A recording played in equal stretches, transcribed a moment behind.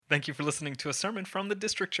Thank you for listening to a sermon from the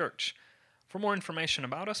District Church. For more information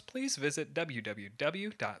about us, please visit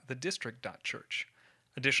www.thedistrict.church.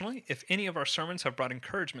 Additionally, if any of our sermons have brought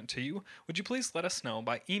encouragement to you, would you please let us know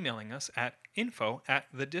by emailing us at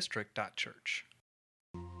info@thedistrict.church.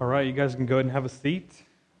 All right, you guys can go ahead and have a seat.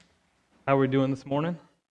 How are we doing this morning?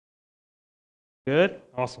 Good?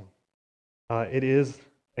 Awesome. It is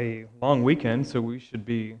a long weekend, so we should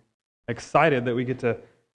be excited that we get to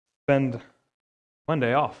spend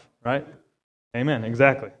Monday off, right? Amen,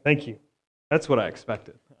 exactly. Thank you. That's what I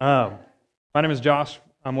expected. My name is Josh.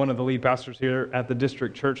 I'm one of the lead pastors here at the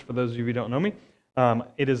District Church, for those of you who don't know me.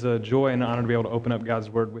 It is a joy and an honor to be able to open up God's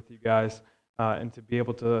Word with you guys and to be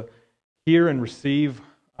able to hear and receive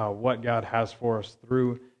what God has for us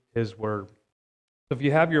through His Word. So if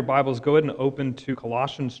you have your Bibles, go ahead and open to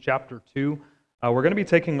Colossians chapter 2. We're going to be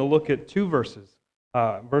taking a look at two verses,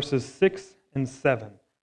 verses 6 and 7.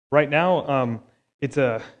 Right now, it's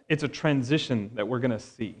a transition that we're going to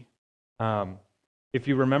see. If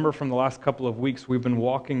you remember from the last couple of weeks, we've been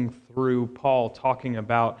walking through Paul talking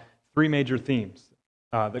about three major themes.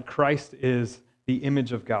 That Christ is the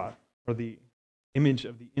image of God, or the image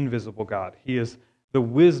of the invisible God. He is the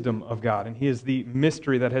wisdom of God, and He is the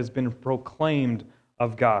mystery that has been proclaimed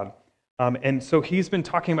of God. And so he's been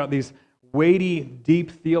talking about these weighty,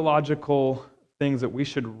 deep theological things that we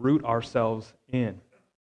should root ourselves in.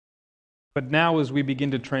 But now as we begin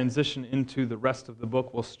to transition into the rest of the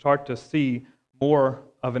book, we'll start to see more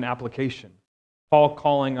of an application. Paul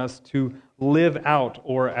calling us to live out,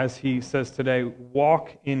 or as he says today,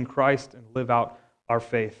 walk in Christ and live out our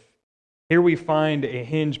faith. Here we find a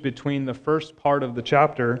hinge between the first part of the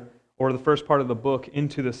chapter, or the first part of the book,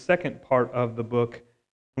 into the second part of the book,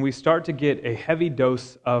 and we start to get a heavy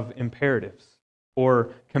dose of imperatives,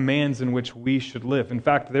 or commands in which we should live. In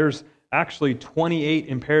fact, there's actually 28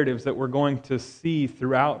 imperatives that we're going to see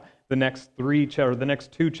throughout the next two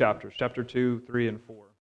chapters, chapter 2, 3, and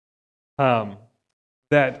 4,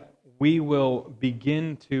 that we will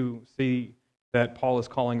begin to see that Paul is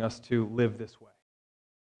calling us to live this way.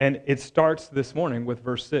 And it starts this morning with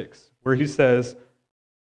verse 6, where he says,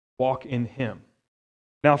 walk in Him.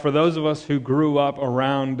 Now, for those of us who grew up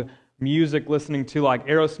around music listening to like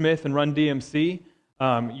Aerosmith and Run DMC,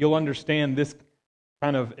 you'll understand this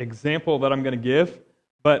kind of example that I'm going to give,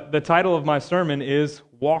 but the title of my sermon is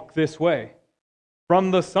Walk This Way. From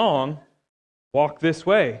the song, Walk This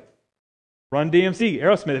Way. Run DMC,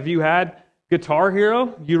 Aerosmith. If you had Guitar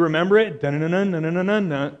Hero, you remember it?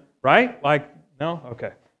 Dun-dun-dun-dun-dun-dun-dun, right? Like, no?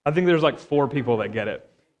 Okay. I think there's like 4 people that get it.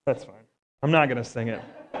 That's fine. I'm not going to sing it.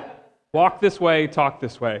 Walk this way, talk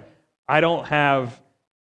this way. I don't have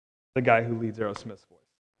the guy who leads Aerosmith's voice.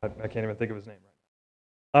 I can't even think of his name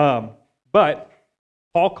right now. But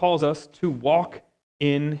Paul calls us to walk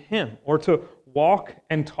in Him, or to walk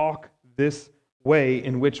and talk this way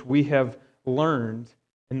in which we have learned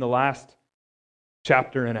in the last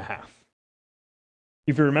chapter and a half.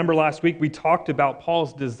 If you remember last week, we talked about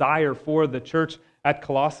Paul's desire for the church at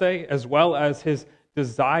Colossae, as well as his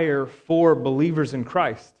desire for believers in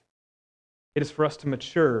Christ. It is for us to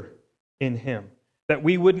mature in Him, that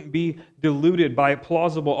we wouldn't be deluded by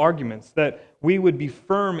plausible arguments, that we would be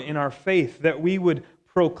firm in our faith, that we would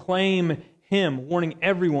proclaim Him, warning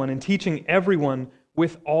everyone and teaching everyone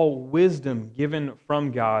with all wisdom given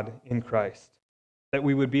from God in Christ, that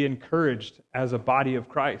we would be encouraged as a body of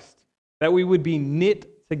Christ, that we would be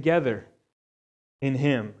knit together in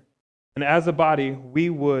Him, and as a body we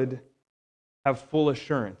would have full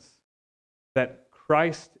assurance that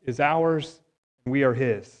Christ is ours and we are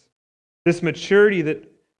His. This maturity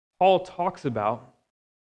that Paul talks about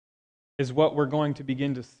is what we're going to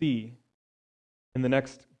begin to see in the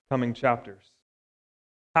next coming chapters.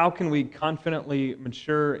 How can we confidently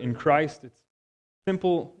mature in Christ? It's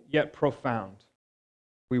simple yet profound.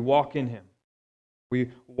 We walk in Him.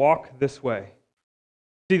 We walk this way.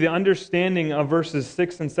 See, the understanding of verses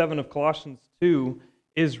 6 and 7 of Colossians 2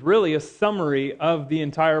 is really a summary of the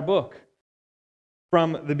entire book.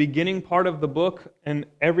 From the beginning part of the book and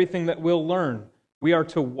everything that we'll learn, we are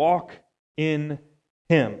to walk in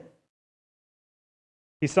Him.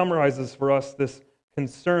 He summarizes for us this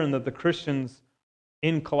concern that the Christians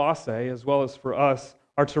in Colossae, as well as for us,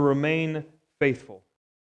 are to remain faithful.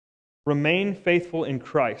 Remain faithful in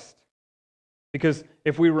Christ. Because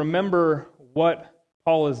if we remember what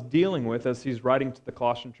Paul is dealing with as he's writing to the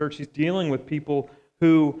Colossian church, he's dealing with people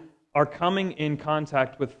who are coming in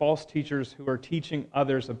contact with false teachers who are teaching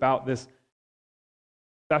others about this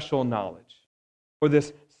special knowledge, or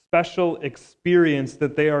this special experience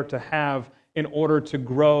that they are to have in order to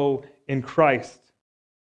grow in Christ.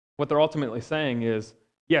 What they're ultimately saying is,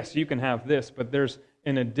 yes, you can have this, but there's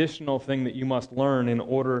an additional thing that you must learn in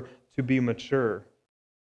order to be mature.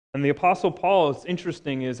 And the Apostle Paul, it's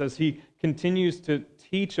interesting, is as he continues to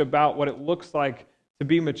teach about what it looks like to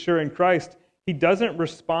be mature in Christ, he doesn't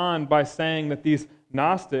respond by saying that these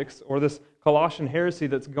Gnostics or this Colossian heresy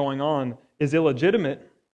that's going on is illegitimate.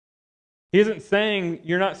 He isn't saying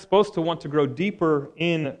you're not supposed to want to grow deeper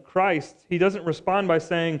in Christ. He doesn't respond by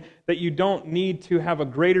saying that you don't need to have a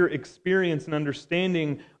greater experience and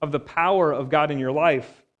understanding of the power of God in your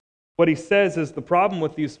life. What he says is the problem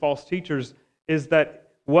with these false teachers is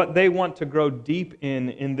that what they want to grow deep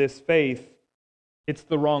in this faith, it's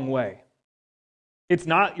the wrong way. It's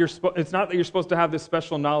not that you're supposed to have this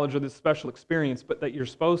special knowledge or this special experience, but that you're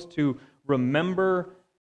supposed to remember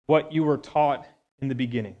what you were taught in the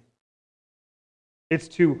beginning. It's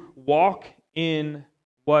to walk in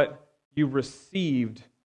what you received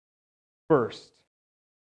first.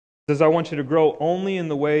 It says, I want you to grow only in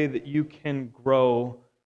the way that you can grow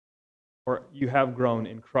or you have grown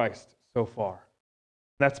in Christ so far.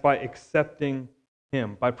 That's by accepting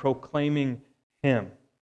Him, by proclaiming Him.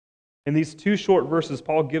 In these two short verses,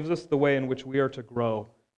 Paul gives us the way in which we are to grow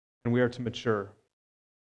and we are to mature.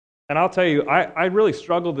 And I'll tell you, I really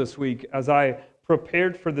struggled this week as I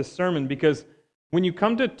prepared for this sermon because when you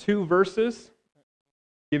come to two verses,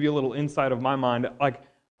 give you a little insight of my mind, like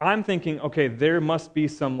I'm thinking, okay, there must be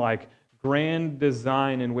some like grand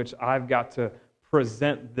design in which I've got to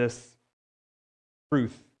present this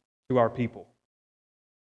truth to our people.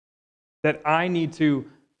 That I need to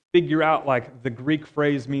figure out like the Greek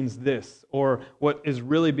phrase means this, or what is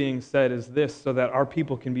really being said is this, so that our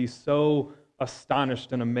people can be so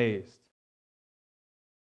astonished and amazed.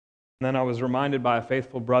 And then I was reminded by a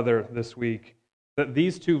faithful brother this week that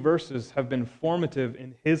these two verses have been formative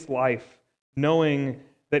in his life, knowing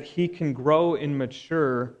that he can grow and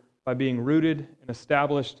mature by being rooted and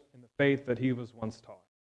established in the faith that he was once taught.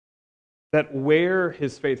 That where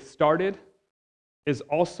his faith started is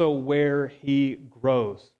also where he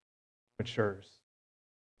grows, matures.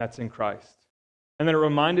 That's in Christ. And then it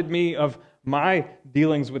reminded me of my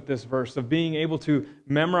dealings with this verse, of being able to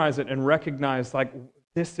memorize it and recognize, like,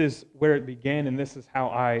 this is where it began and this is how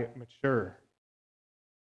I mature.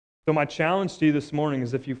 So my challenge to you this morning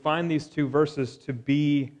is if you find these two verses to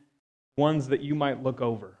be ones that you might look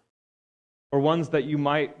over, or ones that you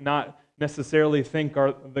might not necessarily think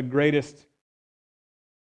are the greatest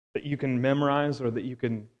that you can memorize or that you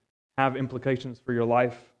can have implications for your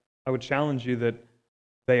life, I would challenge you that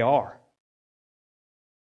they are.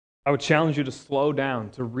 I would challenge you to slow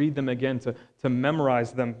down, to read them again, to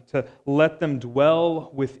memorize them, to let them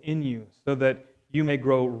dwell within you so that you may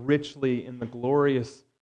grow richly in the glorious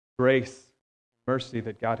grace, mercy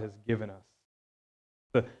that God has given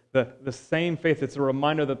us. The same faith, it's a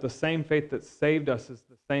reminder that the same faith that saved us is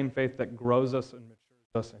the same faith that grows us and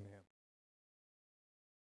matures us in Him.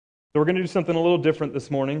 So we're going to do something a little different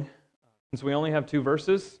this morning. Since we only have two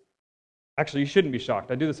verses, actually you shouldn't be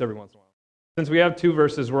shocked. I do this every once in a while. Since we have two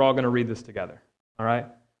verses, we're all going to read this together. All right?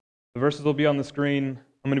 The verses will be on the screen.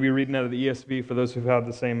 I'm going to be reading out of the ESV for those who have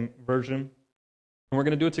the same version. And we're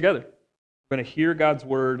going to do it together. We're going to hear God's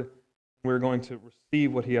word, and we're going to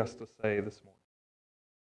receive what He has to say this morning.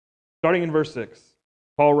 Starting in verse 6,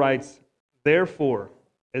 Paul writes, Therefore,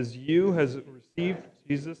 as you have received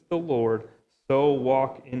Jesus the Lord, so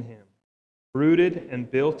walk in Him, rooted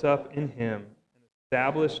and built up in Him, and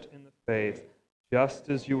established in the faith, just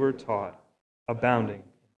as you were taught, abounding.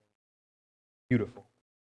 Beautiful.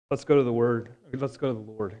 Let's go to the Word. Let's go to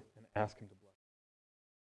the Lord and ask Him to bless.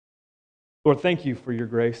 Lord, thank You for Your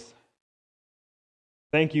grace.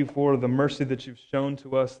 Thank You for the mercy that You've shown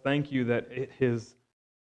to us. Thank You that it is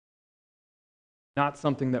not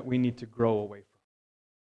something that we need to grow away from,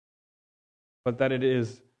 but that it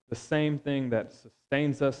is the same thing that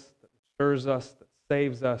sustains us, that matures us, that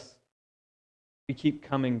saves us. We keep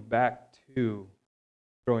coming back to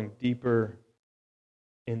growing deeper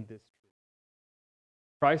in this truth.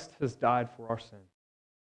 Christ has died for our sins,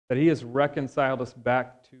 that He has reconciled us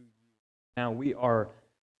back to You. Now we are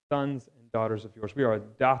sons and daughters of Yours. We are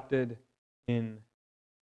adopted in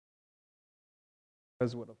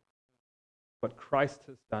because of what Christ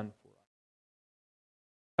has done for us.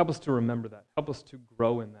 Help us to remember that. Help us to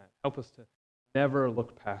grow in that. Help us to never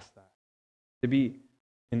look past that. To be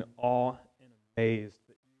in awe and amazed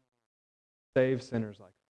that You save sinners like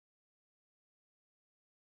us.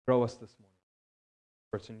 Grow us this morning.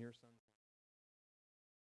 For it's in Your Son.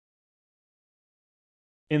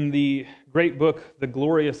 In the great book, The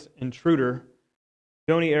Glorious Intruder,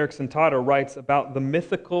 Joni Eareckson Tada writes about the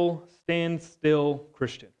mythical stand-still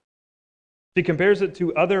Christian. She compares it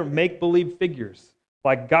to other make-believe figures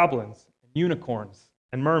like goblins and unicorns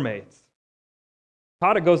and mermaids.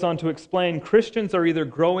 Tata goes on to explain Christians are either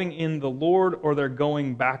growing in the Lord or they're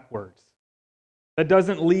going backwards. That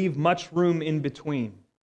doesn't leave much room in between.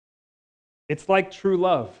 It's like true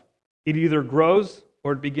love. It either grows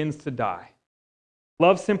or it begins to die.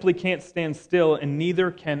 Love simply can't stand still, and neither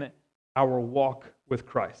can our walk with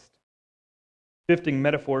Christ. Shifting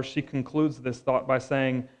metaphor, she concludes this thought by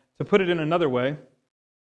saying, to put it in another way,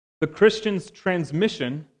 the Christian's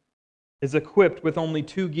transmission is equipped with only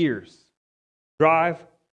 2 gears, drive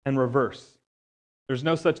and reverse. There's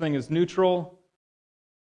no such thing as neutral,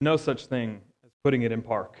 no such thing as putting it in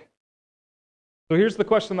park. So here's the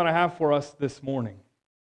question that I have for us this morning.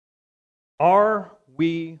 Are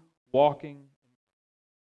we walking?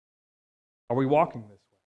 Are we walking this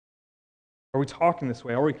way? Are we talking this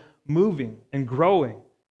way? Are we moving and growing?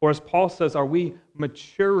 Or as Paul says, are we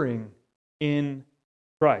maturing in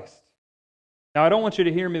Christ? Now, I don't want you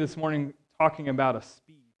to hear me this morning talking about a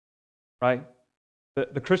speed, right?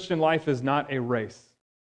 The Christian life is not a race.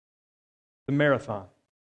 It's a marathon.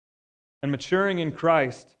 And maturing in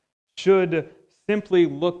Christ should simply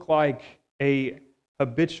look like a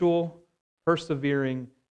habitual, persevering,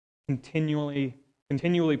 continually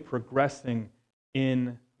progressing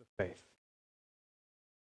in the faith.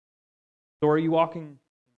 So are you walking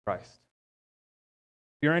in Christ?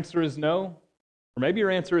 If your answer is no, or maybe your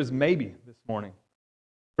answer is maybe this morning,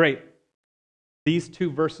 great. These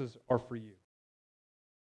 2 verses are for you.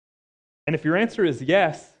 And if your answer is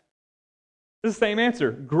yes, it's the same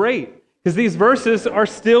answer. Great, because these verses are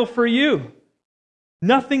still for you.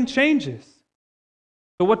 Nothing changes.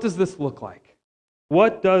 So what does this look like?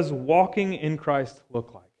 What does walking in Christ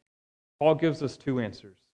look like? Paul gives us 2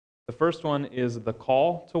 answers. The first one is the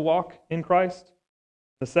call to walk in Christ.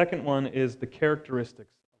 The second one is the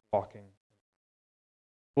characteristics of walking.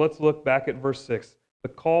 Let's look back at verse 6. The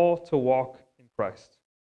call to walk in Christ.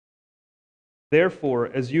 Therefore,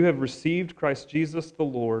 as you have received Christ Jesus the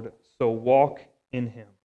Lord, so walk in him.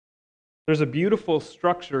 There's a beautiful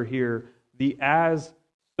structure here, the as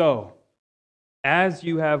so. As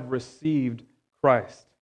you have received Christ.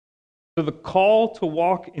 So the call to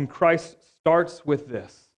walk in Christ starts with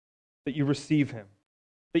this, that you receive him,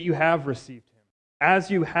 that you have received him. As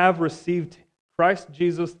you have received Christ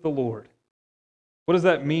Jesus the Lord. What does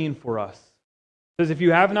that mean for us? It says if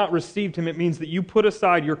you have not received him, it means that you put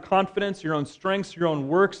aside your confidence, your own strengths, your own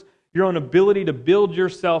works, your own ability to build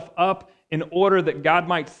yourself up in order that God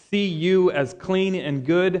might see you as clean and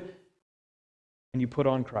good, and you put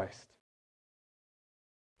on Christ.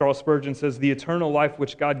 Charles Spurgeon says, the eternal life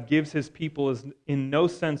which God gives his people is in no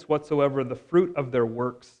sense whatsoever the fruit of their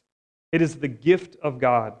works. It is the gift of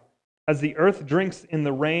God. As the earth drinks in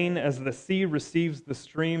the rain, as the sea receives the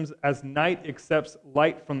streams, as night accepts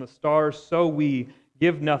light from the stars, so we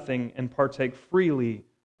give nothing and partake freely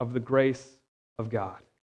of the grace of God.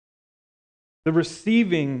 The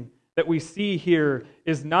receiving that we see here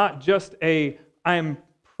is not just I'm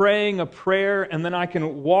praying a prayer and then I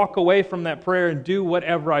can walk away from that prayer and do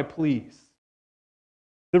whatever I please.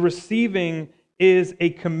 The receiving is a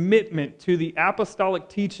commitment to the apostolic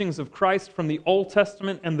teachings of Christ from the Old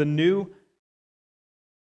Testament and the New,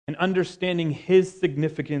 and understanding his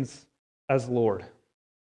significance as Lord.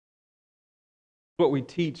 What we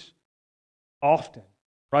teach often,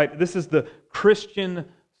 right? This is the Christian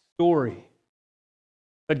story.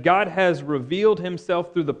 That God has revealed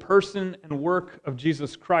himself through the person and work of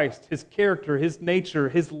Jesus Christ, his character, his nature,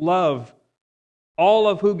 his love. All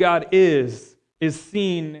of who God is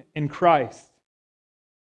seen in Christ.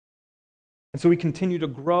 And so we continue to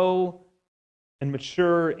grow and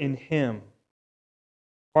mature in him.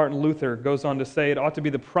 Martin Luther goes on to say it ought to be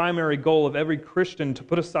the primary goal of every Christian to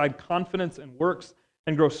put aside confidence and works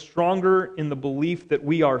and grow stronger in the belief that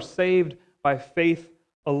we are saved by faith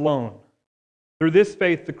alone. Through this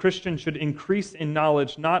faith, the Christian should increase in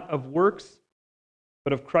knowledge not of works,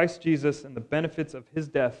 but of Christ Jesus and the benefits of his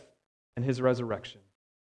death and his resurrection.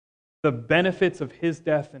 The benefits of his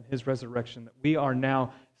death and his resurrection, that we are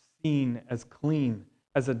now seen as clean,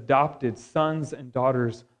 as adopted sons and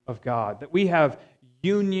daughters of God, that we have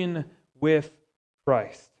union with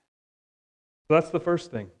Christ. So that's the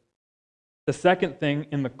first thing. The second thing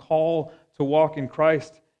in the call to walk in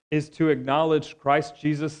Christ is to acknowledge Christ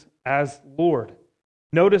Jesus as Lord.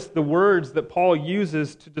 Notice the words that Paul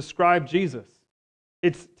uses to describe Jesus.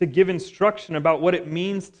 It's to give instruction about what it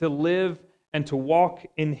means to live and to walk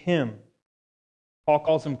in him. Paul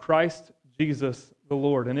calls him Christ Jesus the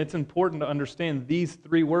Lord. And it's important to understand these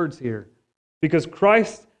 3 words here. Because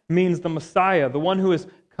Christ means the Messiah, the one who has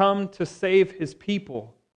come to save his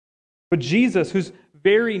people. But Jesus, whose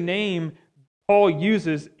very name Paul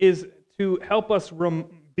uses, is to help us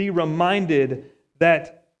be reminded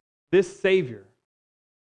that this Savior,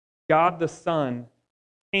 God the Son,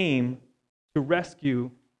 came to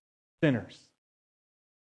rescue sinners.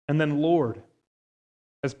 And then Lord.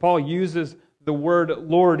 As Paul uses the word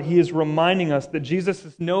Lord, he is reminding us that Jesus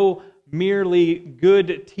is no merely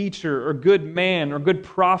good teacher or good man or good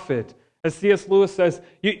prophet. As C.S. Lewis says,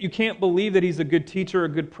 you can't believe that he's a good teacher or a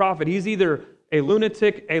good prophet. He's either a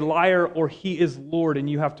lunatic, a liar, or he is Lord, and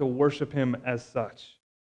you have to worship him as such.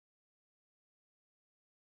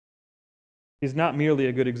 He's not merely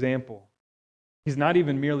a good example. He's not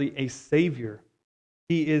even merely a Savior.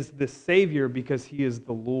 He is the Savior because he is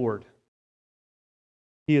the Lord.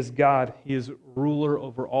 He is God. He is ruler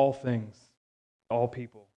over all things, all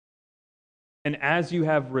people. And as you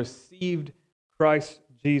have received Christ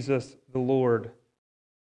Jesus the Lord,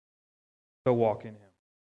 so walk in him.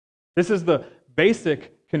 This is the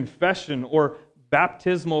basic confession or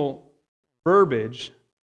baptismal verbiage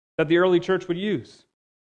that the early church would use.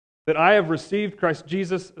 That I have received Christ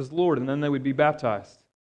Jesus as Lord, and then they would be baptized.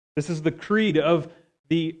 This is the creed of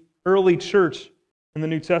the early church in the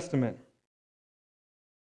New Testament.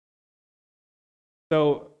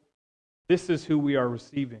 So, this is who we are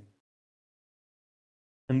receiving.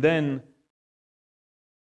 And then,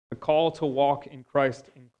 the call to walk in Christ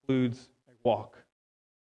includes a walk.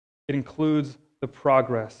 It includes the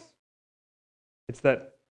progress. It's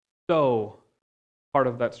that so part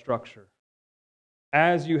of that structure.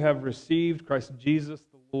 As you have received Christ Jesus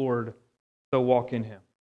the Lord, so walk in him.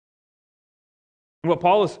 And what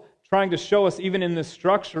Paul is trying to show us even in this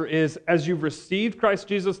structure is, as you've received Christ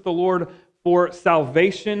Jesus the Lord for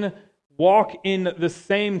salvation, walk in the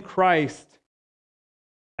same Christ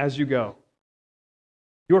as you go.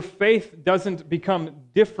 Your faith doesn't become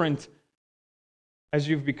different as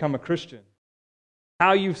you've become a Christian.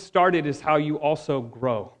 How you've started is how you also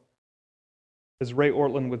grow. As Ray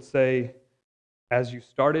Ortlund would say, as you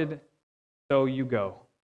started, so you go.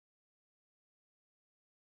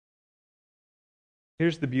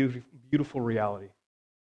 Here's the beautiful reality.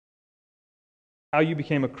 How you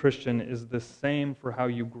became a Christian is the same for how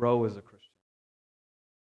you grow as a Christian.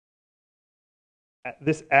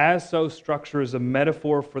 This as-so structure is a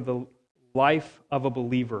metaphor for the life of a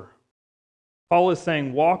believer. Paul is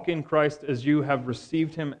saying, walk in Christ as you have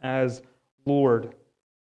received him as Lord.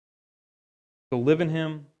 So live in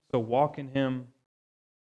him, so walk in him.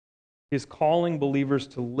 He is calling believers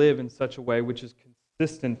to live in such a way which is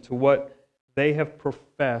consistent to what they have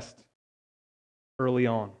professed early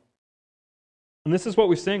on. And this is what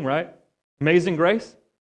we sing, right? Amazing Grace.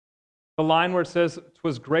 The line where it says,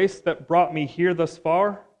 "'Twas grace that brought me here thus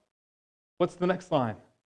far." What's the next line?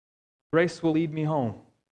 Grace will lead me home.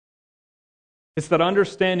 It's that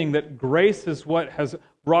understanding that grace is what has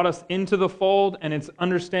brought us into the fold, and it's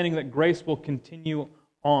understanding that grace will continue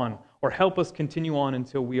on, or help us continue on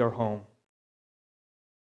until we are home.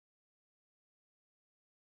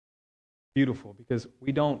 Beautiful, because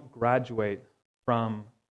we don't graduate from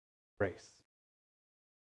grace.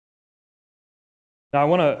 Now, I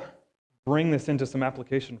want to bring this into some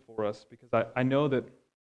application for us, because I know that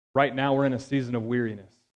right now we're in a season of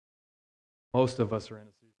weariness. Most of us are in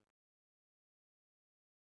a season.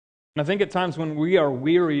 And I think at times when we are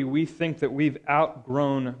weary, we think that we've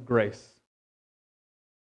outgrown grace.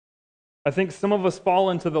 I think some of us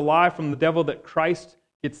fall into the lie from the devil that Christ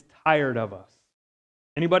gets tired of us.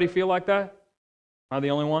 Anybody feel like that? Am I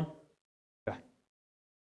the only one? Yeah.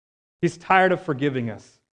 He's tired of forgiving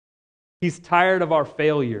us. He's tired of our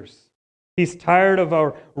failures. He's tired of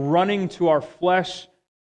our running to our flesh,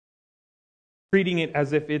 treating it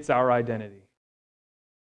as if it's our identity.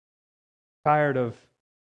 Tired of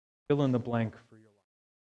fill in the blank for your life.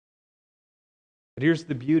 But here's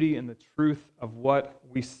the beauty and the truth of what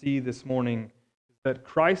we see this morning, that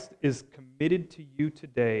Christ is committed to you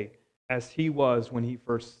today as he was when he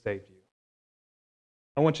first saved you.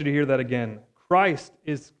 I want you to hear that again. Christ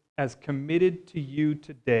is as committed to you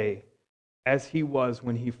today as he was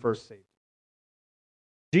when he first saved you.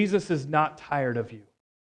 Jesus is not tired of you.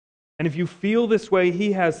 And if you feel this way,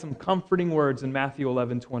 he has some comforting words in Matthew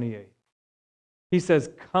 11:28. He says,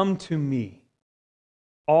 "Come to me,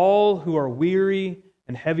 all who are weary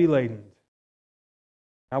and heavy laden.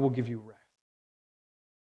 I will give you rest.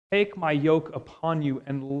 Take my yoke upon you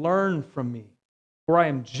and learn from me, for I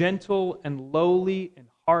am gentle and lowly in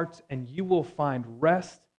heart, and you will find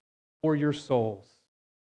rest for your souls.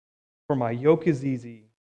 For my yoke is easy,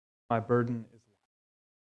 my burden is light."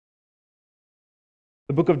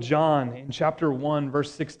 The book of John, in chapter 1,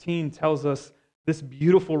 verse 16, tells us this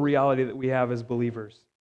beautiful reality that we have as believers.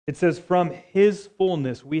 It says, "From his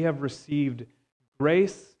fullness we have received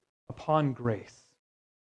grace upon grace.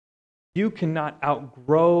 You cannot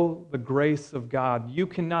outgrow the grace of God. You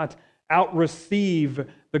cannot outreceive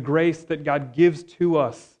the grace that God gives to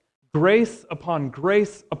us. Grace upon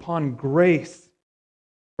grace upon grace.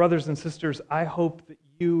 Brothers and sisters, I hope that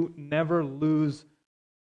you never lose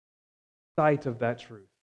sight of that truth.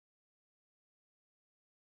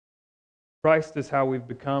 Christ is how we've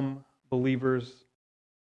become believers.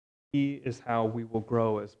 He is how we will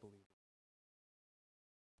grow as believers.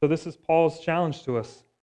 So this is Paul's challenge to us.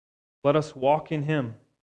 Let us walk in Him.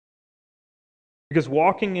 Because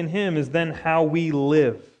walking in Him is then how we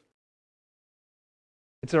live.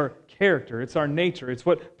 It's our character, it's our nature, it's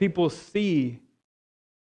what people see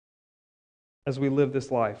as we live this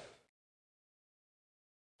life.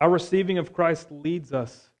 Our receiving of Christ leads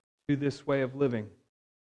us to this way of living.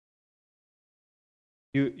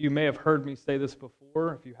 You may have heard me say this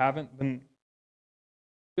before. If you haven't, then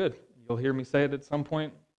good. You'll hear me say it at some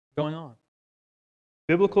point going on.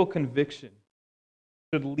 Biblical conviction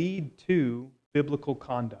should lead to biblical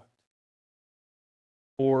conduct.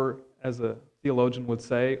 Or, as a theologian would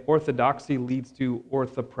say, orthodoxy leads to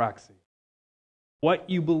orthopraxy. What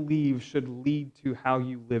you believe should lead to how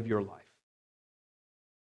you live your life.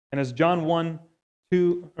 And as 1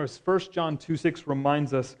 John 2:6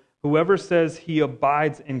 reminds us, whoever says he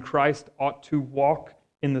abides in Christ ought to walk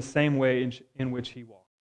in the same way in which he walked.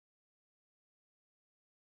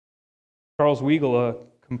 Charles Weigel, a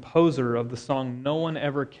composer of the song "No One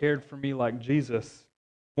Ever Cared for Me Like Jesus,"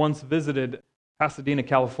 once visited Pasadena,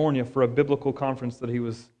 California for a biblical conference that he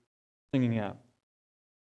was singing at.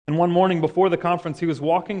 And one morning before the conference, he was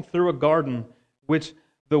walking through a garden which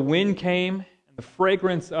the wind came and the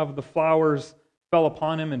fragrance of the flowers fell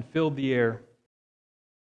upon him and filled the air.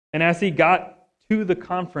 And as he got to the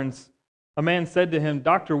conference, a man said to him,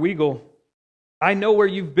 "Dr. Weigel, I know where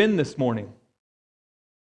you've been this morning.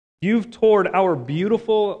 You've toured our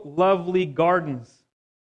beautiful, lovely gardens,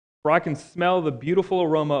 for I can smell the beautiful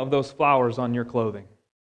aroma of those flowers on your clothing."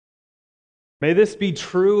 May this be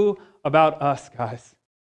true about us, guys.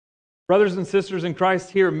 Brothers and sisters in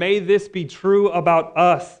Christ here, may this be true about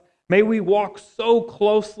us. May we walk so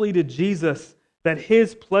closely to Jesus that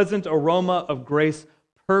His pleasant aroma of grace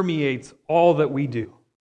permeates all that we do.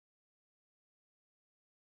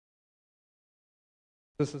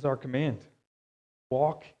 This is our command.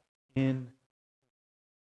 Walk in.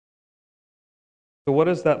 So what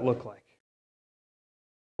does that look like?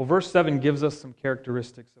 Well, verse 7 gives us some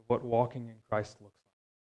characteristics of what walking in Christ looks like.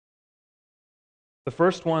 The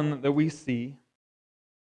first one that we see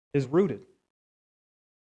is rooted.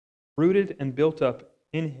 Rooted and built up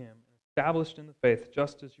in Him, established in the faith,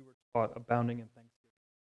 just as you were taught, abounding in thanksgiving.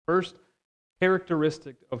 First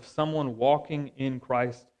characteristic of someone walking in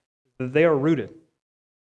Christ is that they are rooted.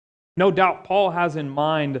 No doubt Paul has in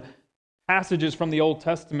mind passages from the Old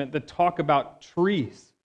Testament that talk about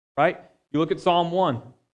trees, right? You look at Psalm 1.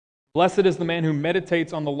 Blessed is the man who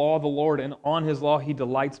meditates on the law of the Lord, and on his law he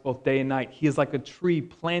delights both day and night. He is like a tree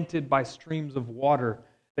planted by streams of water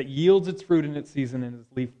that yields its fruit in its season, and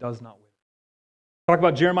its leaf does not wither. Talk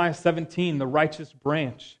about Jeremiah 17, the righteous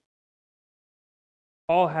branch.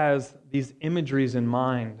 Paul has these imageries in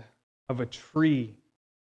mind of a tree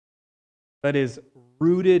that is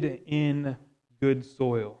rooted in good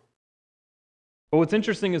soil. But what's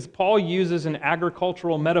interesting is Paul uses an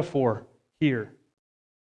agricultural metaphor here.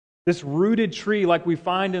 This rooted tree, like we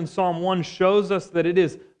find in Psalm 1, shows us that it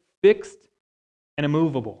is fixed and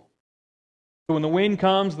immovable. So when the wind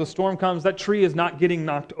comes, the storm comes, that tree is not getting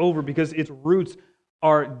knocked over because its roots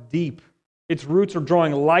are deep. Its roots are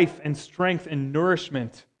drawing life and strength and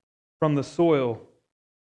nourishment from the soil.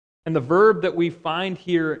 And the verb that we find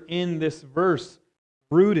here in this verse,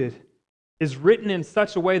 rooted, is written in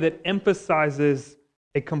such a way that emphasizes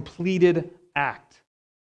a completed act.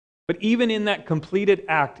 But even in that completed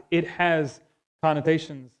act, it has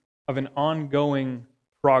connotations of an ongoing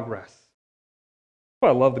progress. Oh,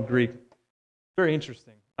 I love the Greek. Very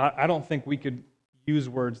interesting. I don't think we could use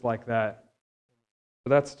words like that. But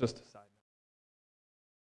that's just a side note.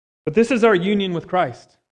 But this is our union with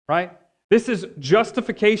Christ, right? This is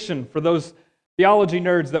justification for those theology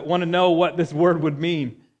nerds that want to know what this word would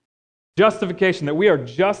mean. Justification, that we are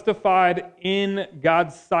justified in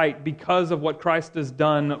God's sight because of what Christ has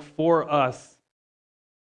done for us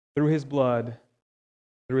through His blood,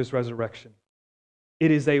 through His resurrection.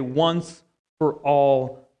 It is a once for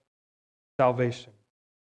all salvation.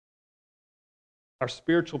 Our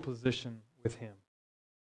spiritual position with Him.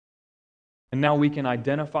 And now we can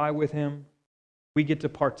identify with Him, we get to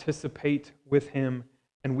participate with Him,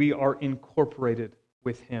 and we are incorporated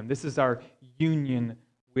with Him. This is our union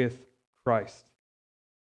with Christ.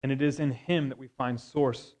 And it is in Him that we find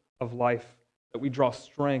source of life, that we draw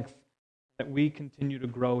strength, that we continue to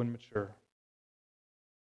grow and mature.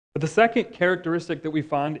 But the second characteristic that we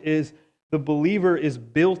find is the believer is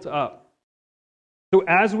built up. So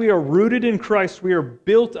as we are rooted in Christ, we are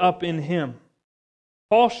built up in Him.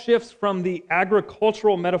 Paul shifts from the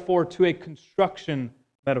agricultural metaphor to a construction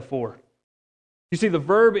metaphor. You see, the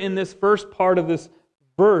verb in this first part of this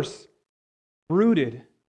verse, rooted,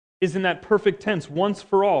 is in that perfect tense, once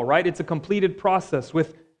for all, right? It's a completed process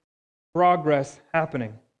with progress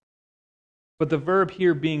happening. But the verb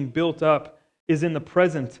here, being built up, is in the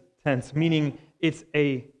present tense, meaning it's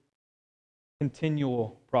a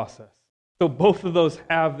continual process. So both of those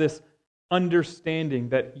have this understanding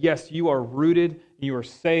that, yes, you are rooted, you are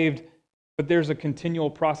saved, but there's a continual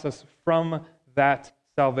process from that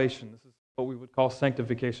salvation. This is what we would call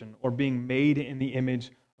sanctification, or being made in the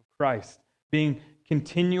image of Christ, being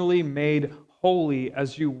continually made holy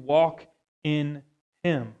as you walk in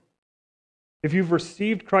Him. If you've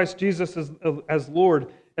received Christ Jesus as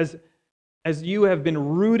Lord, as you have been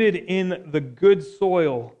rooted in the good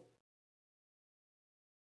soil,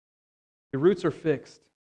 your roots are fixed.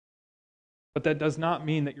 But that does not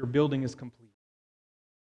mean that your building is complete.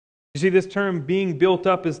 You see, this term being built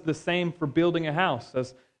up is the same for building a house,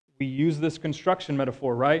 as we use this construction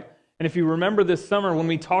metaphor, right? And if you remember this summer when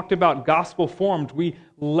we talked about gospel formed, we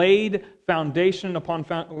laid foundation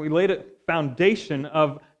a foundation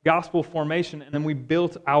of gospel formation, and then we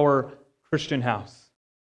built our Christian house.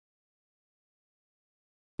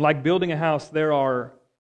 Like building a house, there are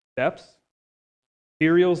steps,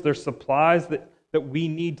 materials, there's supplies that we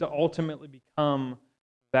need to ultimately become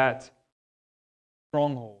that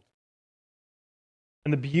stronghold.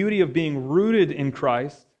 And the beauty of being rooted in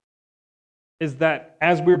Christ is that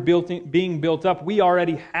as we're being built up, we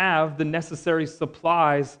already have the necessary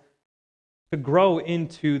supplies to grow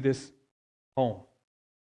into this home,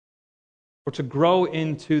 or to grow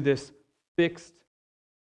into this fixed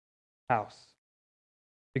house,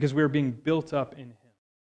 because we're being built up in Him.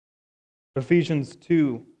 Ephesians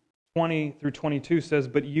 2:20 through 22 says,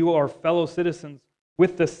 "But you are fellow citizens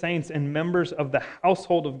with the saints and members of the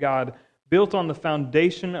household of God, built on the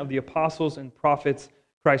foundation of the apostles and prophets,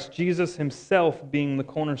 Christ Jesus Himself being the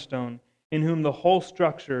cornerstone, in whom the whole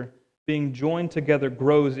structure, being joined together,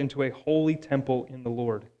 grows into a holy temple in the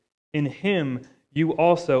Lord. In Him you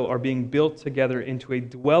also are being built together into a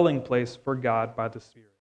dwelling place for God by the Spirit."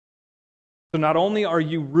 So not only are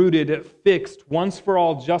you rooted, fixed, once for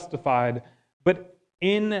all justified, but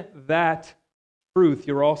in that truth,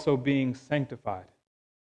 you're also being sanctified.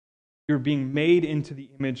 You're being made into the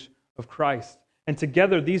image of Christ. And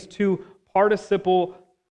together, these two participle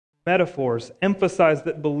metaphors emphasize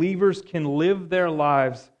that believers can live their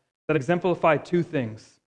lives that exemplify two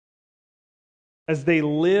things. As they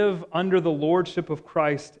live under the lordship of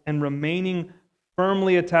Christ and remaining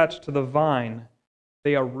firmly attached to the vine,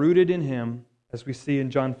 they are rooted in Him, as we see in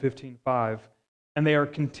John 15:5, and they are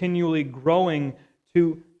continually growing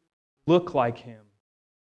to look like Him,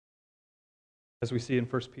 as we see in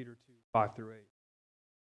 1 Peter 2:5 through 8.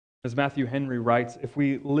 As Matthew Henry writes, "If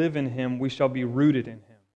we live in Him, we shall be rooted in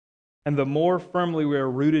Him. And the more firmly we are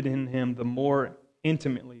rooted in Him, the more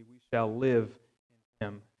intimately we shall live in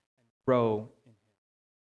Him and grow in Him."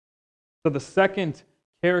 So the second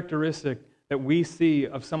characteristic that we see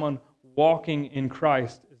of someone walking in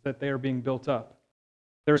Christ is that they are being built up.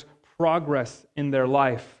 There's progress in their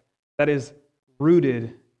life that is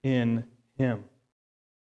rooted in Him.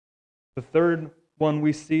 The third one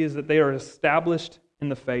we see is that they are established in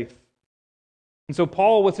the faith. And so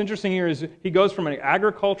Paul, what's interesting here is he goes from an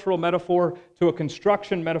agricultural metaphor to a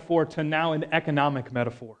construction metaphor to now an economic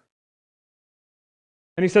metaphor.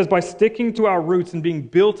 And he says, by sticking to our roots and being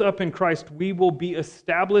built up in Christ, we will be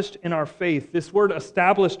established in our faith. This word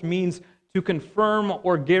established means to confirm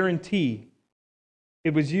or guarantee.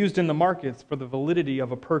 It was used in the markets for the validity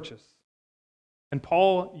of a purchase. And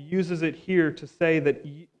Paul uses it here to say that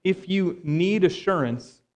if you need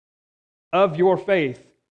assurance of your faith,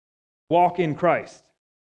 walk in Christ.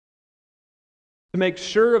 To make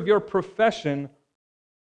sure of your profession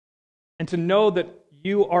and to know that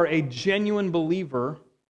you are a genuine believer,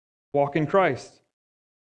 walk in Christ.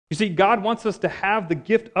 You see, God wants us to have the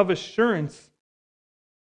gift of assurance,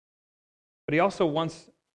 but He also wants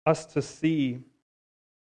us to see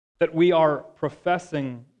that we are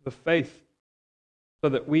professing the faith so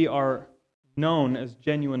that we are known as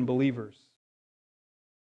genuine believers.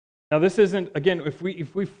 Now, this isn't, again, if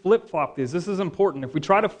we flip-flop these, this is important. If we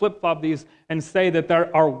try to flip-flop these and say that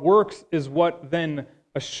our works is what then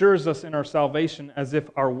assures us in our salvation, as if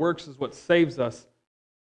our works is what saves us,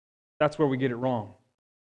 that's where we get it wrong.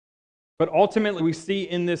 But ultimately, we see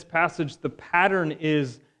in this passage the pattern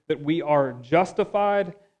is that we are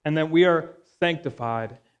justified and that we are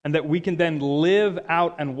sanctified, and that we can then live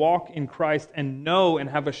out and walk in Christ and know and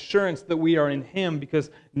have assurance that we are in Him,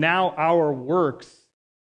 because now our works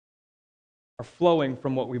are flowing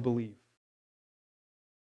from what we believe.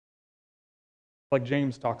 Like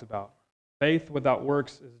James talks about, faith without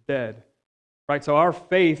works is dead. Right? So our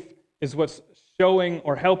faith is what's showing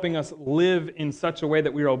or helping us live in such a way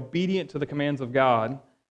that we are obedient to the commands of God,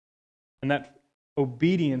 and that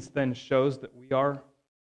obedience then shows that we are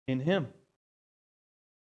in Him.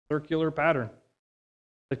 Circular pattern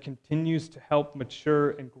that continues to help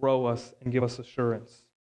mature and grow us and give us assurance.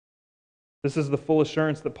 This is the full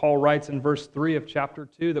assurance that Paul writes in verse 3 of chapter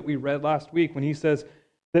 2 that we read last week, when he says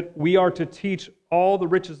that we are to teach all the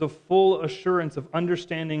riches of full assurance of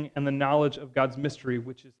understanding and the knowledge of God's mystery,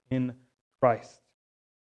 which is in Christ.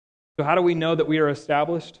 So how do we know that we are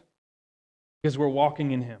established? Because we're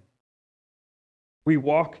walking in Him. We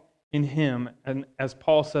walk in Him, and as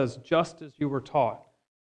Paul says, just as you were taught.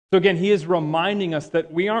 So again, he is reminding us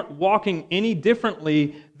that we aren't walking any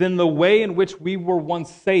differently than the way in which we were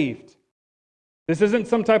once saved. This isn't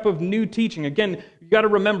some type of new teaching. Again, you got to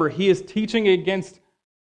remember, he is teaching against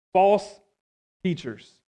false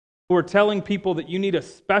teachers who are telling people that you need a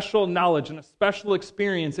special knowledge and a special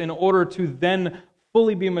experience in order to then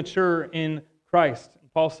fully be mature in Christ.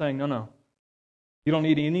 And Paul's saying, no. You don't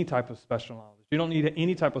need any type of special knowledge. You don't need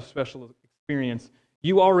any type of special experience.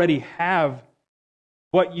 You already have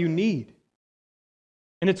what you need.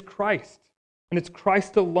 And it's Christ. And it's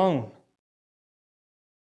Christ alone.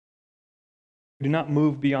 We do not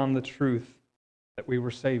move beyond the truth that we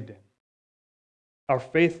were saved in. Our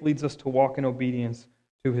faith leads us to walk in obedience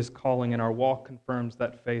to His calling, and our walk confirms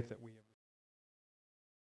that faith that we have.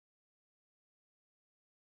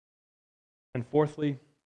 And fourthly,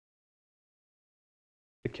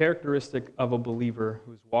 the characteristic of a believer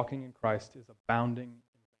who is walking in Christ is abounding.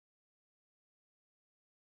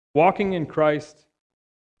 Walking in Christ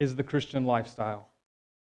is the Christian lifestyle.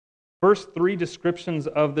 First three descriptions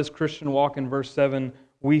of this Christian walk in verse 7,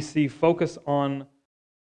 we see focus on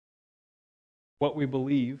what we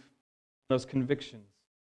believe, those convictions.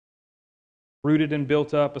 Rooted and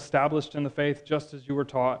built up, established in the faith, just as you were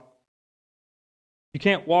taught. You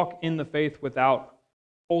can't walk in the faith without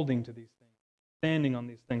holding to these things, standing on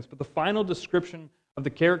these things. But the final description of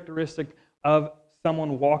the characteristic of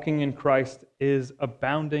someone walking in Christ is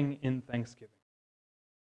abounding in thanksgiving.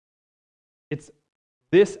 It's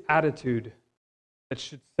this attitude that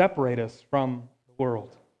should separate us from the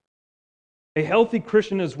world. A healthy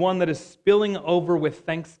Christian is one that is spilling over with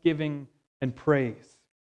thanksgiving and praise.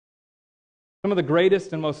 Some of the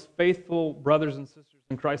greatest and most faithful brothers and sisters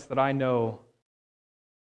in Christ that I know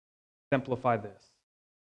exemplify this.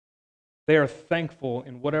 They are thankful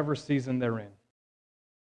in whatever season they're in.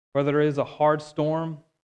 Whether it is a hard storm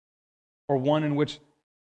or one in which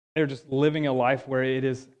they're just living a life where it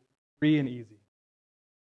is free and easy.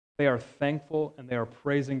 They are thankful and they are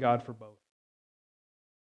praising God for both.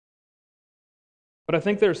 But I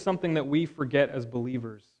think there's something that we forget as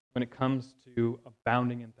believers when it comes to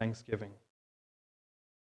abounding in thanksgiving.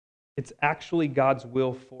 It's actually God's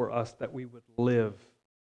will for us that we would live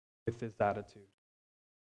with this attitude.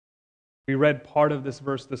 We read part of this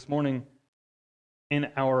verse this morning in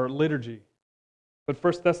our liturgy. But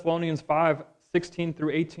 1 Thessalonians 5:16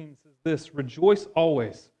 through 18 says this: Rejoice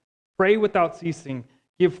always, pray without ceasing,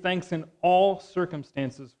 give thanks in all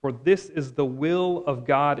circumstances, for this is the will of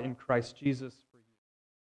God in Christ Jesus for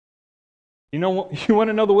you. You want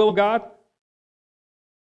to know the will of God?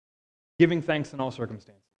 Giving thanks in all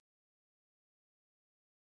circumstances.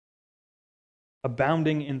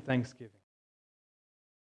 Abounding in thanksgiving.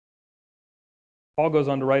 Paul goes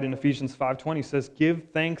on to write in Ephesians 5:20, says, Give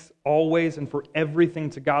thanks always and for everything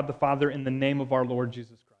to God the Father in the name of our Lord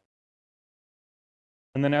Jesus Christ.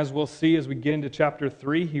 And then as we'll see as we get into chapter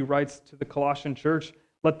 3, he writes to the Colossian church,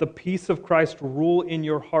 Let the peace of Christ rule in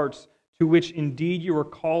your hearts, to which indeed you are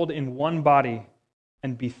called in one body,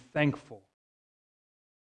 and be thankful.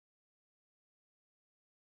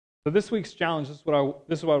 So this week's challenge, this is what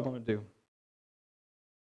I want to do.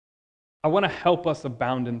 I want to help us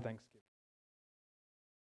abound in thanksgiving.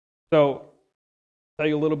 So, I'll tell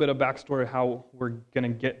you a little bit of backstory how we're going to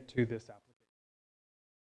get to this application.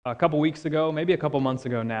 A couple weeks ago, maybe a couple months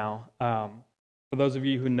ago now, for those of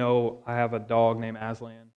you who know, I have a dog named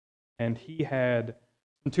Aslan, and he had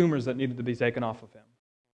some tumors that needed to be taken off of him.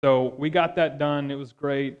 So we got that done. It was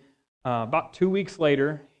great. About 2 weeks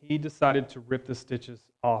later, he decided to rip the stitches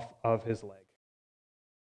off of his leg.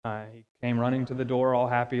 He came running to the door all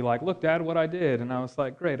happy, like, "Look, Dad, what I did." And I was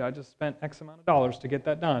like, "Great, I just spent X amount of dollars to get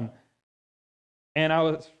that done." And I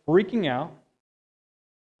was freaking out.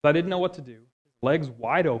 I didn't know what to do. Legs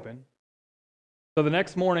wide open. So the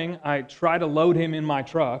next morning, I try to load him in my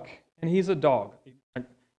truck, and he's a dog.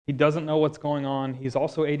 He doesn't know what's going on. He's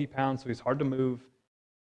also 80 pounds, so he's hard to move.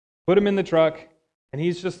 Put him in the truck, and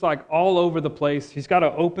he's just like all over the place. He's got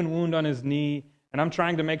an open wound on his knee, and I'm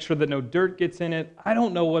trying to make sure that no dirt gets in it. I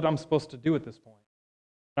don't know what I'm supposed to do at this point.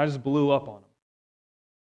 I just blew up on him.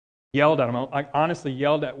 Yelled at him. I honestly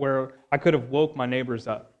yelled at where I could have woke my neighbors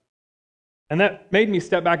up. And that made me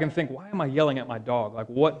step back and think, why am I yelling at my dog? Like,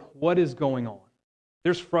 what is going on?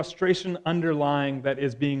 There's frustration underlying that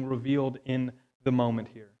is being revealed in the moment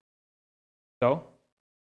here. So,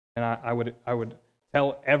 and I would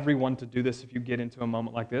tell everyone to do this if you get into a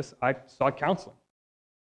moment like this. I sought counseling.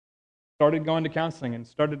 Started going to counseling and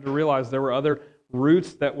started to realize there were other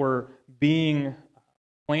roots that were being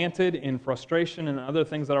planted in frustration and other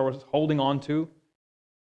things that I was holding on to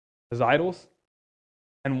as idols.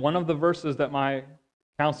 And one of the verses that my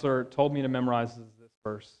counselor told me to memorize is this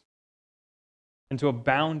verse: and to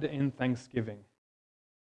abound in thanksgiving.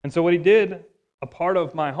 And so what he did, a part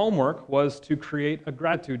of my homework, was to create a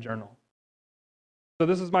gratitude journal. So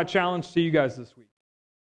this is my challenge to you guys this week.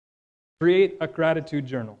 Create a gratitude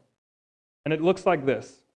journal. And it looks like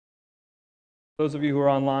this. Those of you who are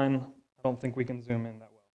online, I don't think we can zoom in that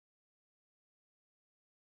well.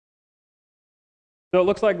 So it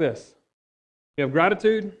looks like this. You have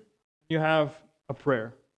gratitude, you have a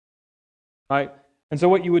prayer, right? And so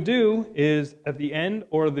what you would do is at the end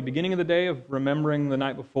or the beginning of the day of remembering the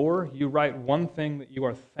night before, you write one thing that you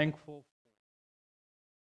are thankful for.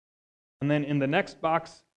 And then in the next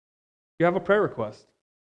box, you have a prayer request.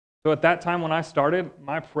 So at that time when I started,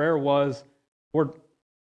 my prayer was, Lord,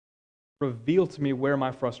 reveal to me where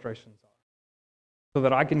my frustrations are so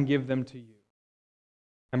that I can give them to you.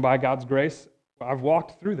 And by God's grace, I've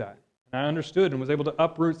walked through that. And I understood and was able to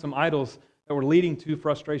uproot some idols that were leading to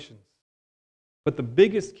frustrations. But the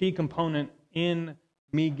biggest key component in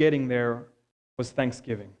me getting there was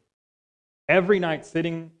thanksgiving. Every night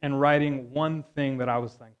sitting and writing one thing that I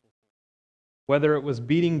was thankful for. Whether it was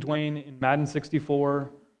beating Dwayne in Madden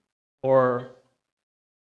 64 or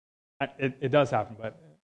it does happen, but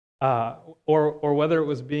or whether it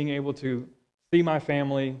was being able to see my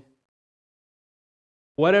family,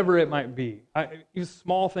 whatever it might be. Use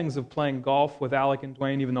small things of playing golf with Alec and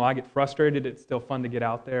Dwayne. Even though I get frustrated, it's still fun to get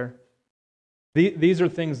out there. These are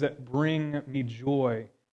things that bring me joy,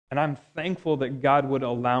 and I'm thankful that God would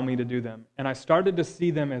allow me to do them. And I started to see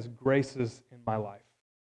them as graces in my life.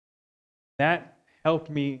 That helped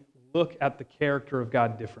me look at the character of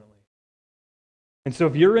God differently. And so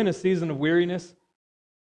if you're in a season of weariness,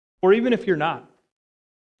 or even if you're not,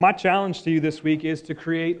 my challenge to you this week is to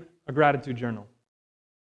create a gratitude journal.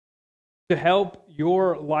 To help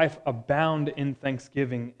your life abound in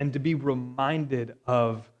thanksgiving and to be reminded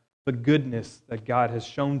of the goodness that God has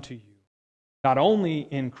shown to you. Not only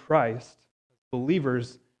in Christ, as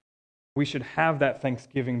believers, we should have that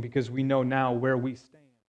thanksgiving because we know now where we stand,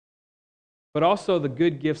 but also the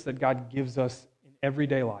good gifts that God gives us in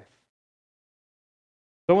everyday life.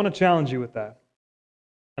 So I want to challenge you with that.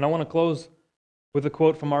 And I want to close with a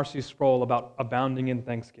quote from R.C. Sproul about abounding in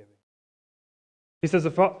thanksgiving. He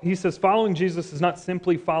says, following Jesus is not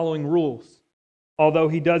simply following rules, although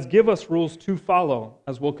he does give us rules to follow,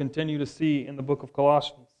 as we'll continue to see in the book of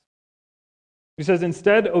Colossians. He says,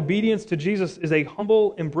 instead, obedience to Jesus is a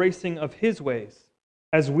humble embracing of his ways.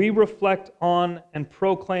 As we reflect on and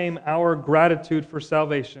proclaim our gratitude for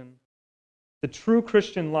salvation, the true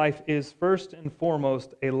Christian life is first and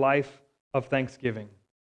foremost a life of thanksgiving.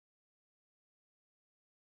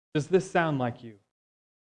 Does this sound like you?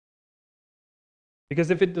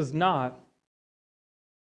 Because if it does not,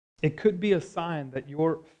 it could be a sign that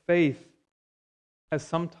your faith has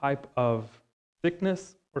some type of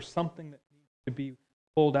sickness or something that needs to be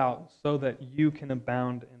pulled out so that you can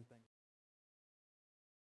abound in thanksgiving.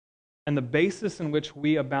 And the basis in which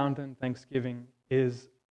we abound in thanksgiving is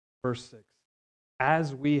verse 6.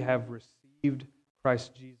 As we have received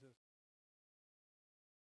Christ Jesus.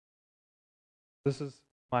 This is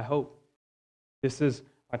my hope. This is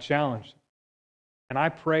my challenge. And I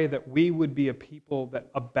pray that we would be a people that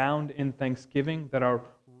abound in thanksgiving, that are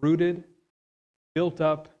rooted, built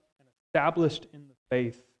up, and established in the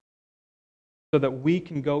faith, so that we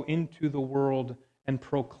can go into the world and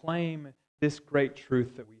proclaim this great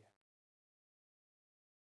truth that we have.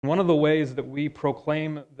 And one of the ways that we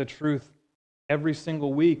proclaim the truth every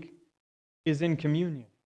single week is in communion.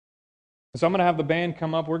 So I'm going to have the band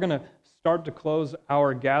come up. We're going to start to close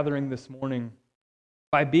our gathering this morning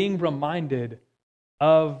by being reminded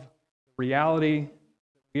of the reality that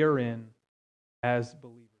we are in as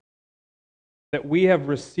believers. That we have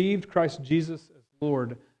received Christ Jesus as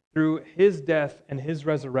Lord through his death and his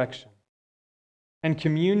resurrection. And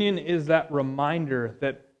communion is that reminder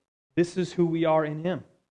that this is who we are in him.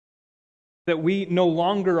 That we no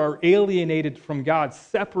longer are alienated from God,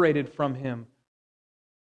 separated from him,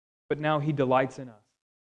 but now he delights in us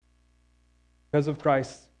because of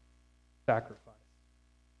Christ's sacrifice.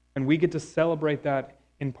 And we get to celebrate that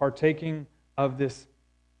in partaking of this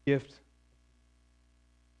gift.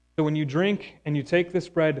 So when you drink and you take this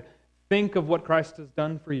bread, think of what Christ has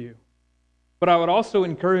done for you. But I would also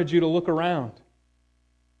encourage you to look around,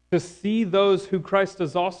 to see those who Christ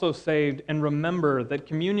has also saved, and remember that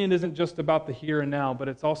communion isn't just about the here and now, but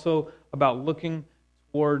it's also about looking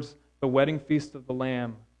towards the wedding feast of the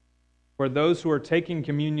Lamb, where those who are taking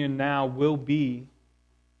communion now will be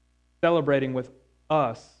celebrating with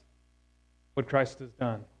us what Christ has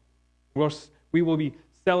done. We will be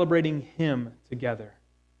celebrating him together.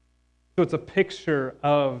 So it's a picture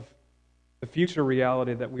of the future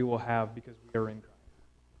reality that we will have because we are in Christ.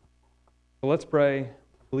 So let's pray. I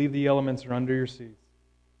believe the elements are under your seats.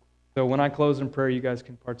 So when I close in prayer, you guys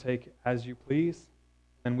can partake as you please,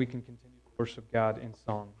 and we can continue to worship God in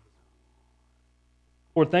song.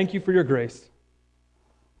 Lord, thank you for your grace.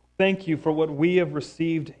 Thank you for what we have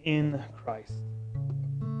received in Christ.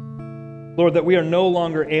 Lord, that we are no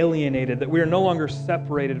longer alienated, that we are no longer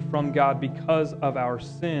separated from God because of our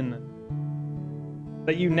sin.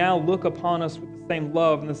 That you now look upon us with the same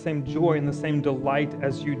love and the same joy and the same delight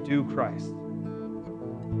as you do Christ.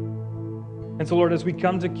 And so, Lord, as we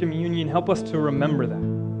come to communion, help us to remember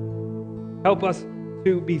that. Help us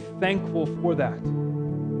to be thankful for that.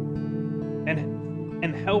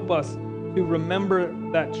 And help us to remember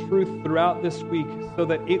that truth throughout this week so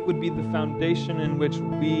that it would be the foundation in which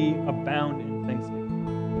we abound in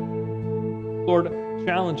thanksgiving. Lord,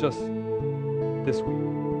 challenge us this week.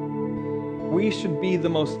 We should be the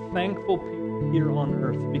most thankful people here on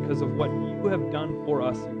earth because of what you have done for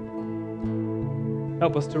us.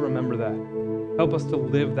 Help us to remember that. Help us to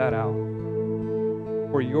live that out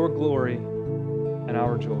for your glory and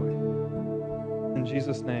our joy. In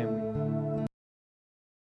Jesus' name.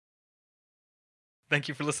 Thank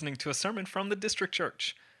you for listening to a sermon from the District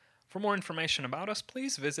Church. For more information about us,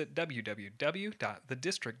 please visit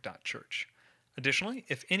www.thedistrict.church. Additionally,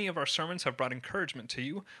 if any of our sermons have brought encouragement to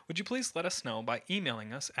you, would you please let us know by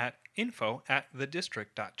emailing us at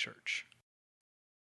info@thedistrict.church.